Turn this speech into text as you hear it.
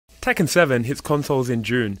Tekken 7 hits consoles in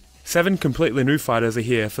June. 7 completely new fighters are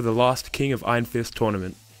here for the last King of Iron Fist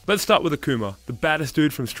tournament. Let's start with Akuma. The baddest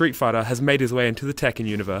dude from Street Fighter has made his way into the Tekken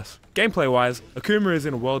universe. Gameplay wise, Akuma is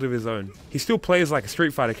in a world of his own. He still plays like a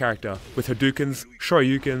Street Fighter character, with Hadoukens,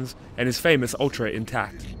 Shoryukens, and his famous Ultra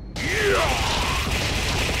intact.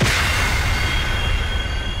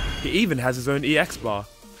 He even has his own EX bar.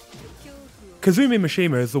 Kazumi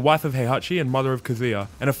Mishima is the wife of Heihachi and mother of Kazuya,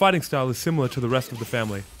 and her fighting style is similar to the rest of the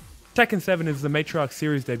family. Tekken 7 is the Matriarch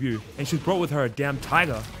series debut, and she's brought with her a damn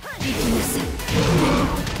tiger. Are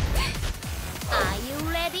you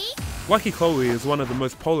ready? Lucky Chloe is one of the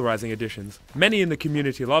most polarizing additions. Many in the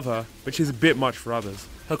community love her, but she's a bit much for others.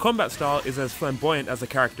 Her combat style is as flamboyant as the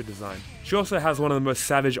character design. She also has one of the most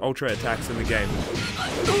savage ultra attacks in the game.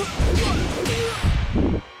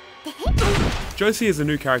 Josie is a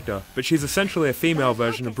new character, but she's essentially a female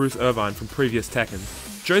version of Bruce Irvine from previous Tekken.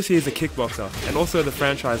 Josie is a kickboxer, and also the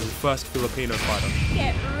franchise's first Filipino fighter.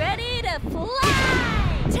 Get ready to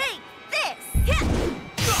fly! Take this! You're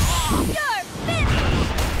finished!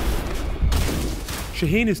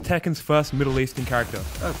 Shaheen is Tekken's first Middle Eastern character.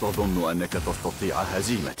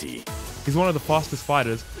 He's one of the fastest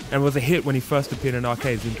fighters, and was a hit when he first appeared in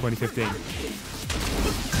arcades in 2015.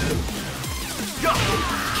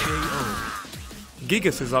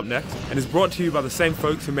 Gigas is up next, and is brought to you by the same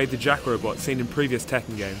folks who made the Jack robot seen in previous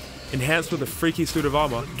Tekken games. Enhanced with a freaky suit of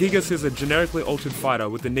armor, Gigas is a generically altered fighter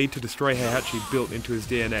with the need to destroy Heihachi built into his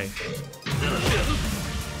DNA.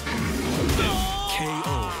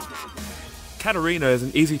 Katarina is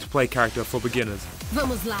an easy to play character for beginners.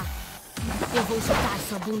 Vamos lá. Eu vou chutar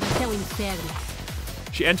sua bunda até o inferno.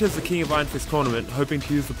 She enters the King of Iron Fist tournament hoping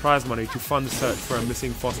to use the prize money to fund the search for a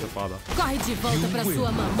missing foster father. Corre de volta pra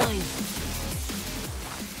sua mamãe.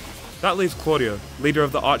 That leaves Claudio, leader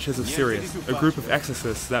of the Archers of Sirius, a group of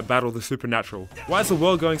exorcists that battle the supernatural. Why is the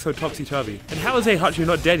world going so topsy-turvy? And how is Heihachi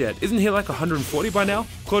not dead yet? Isn't he like 140 by now?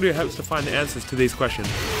 Claudio hopes to find the answers to these questions.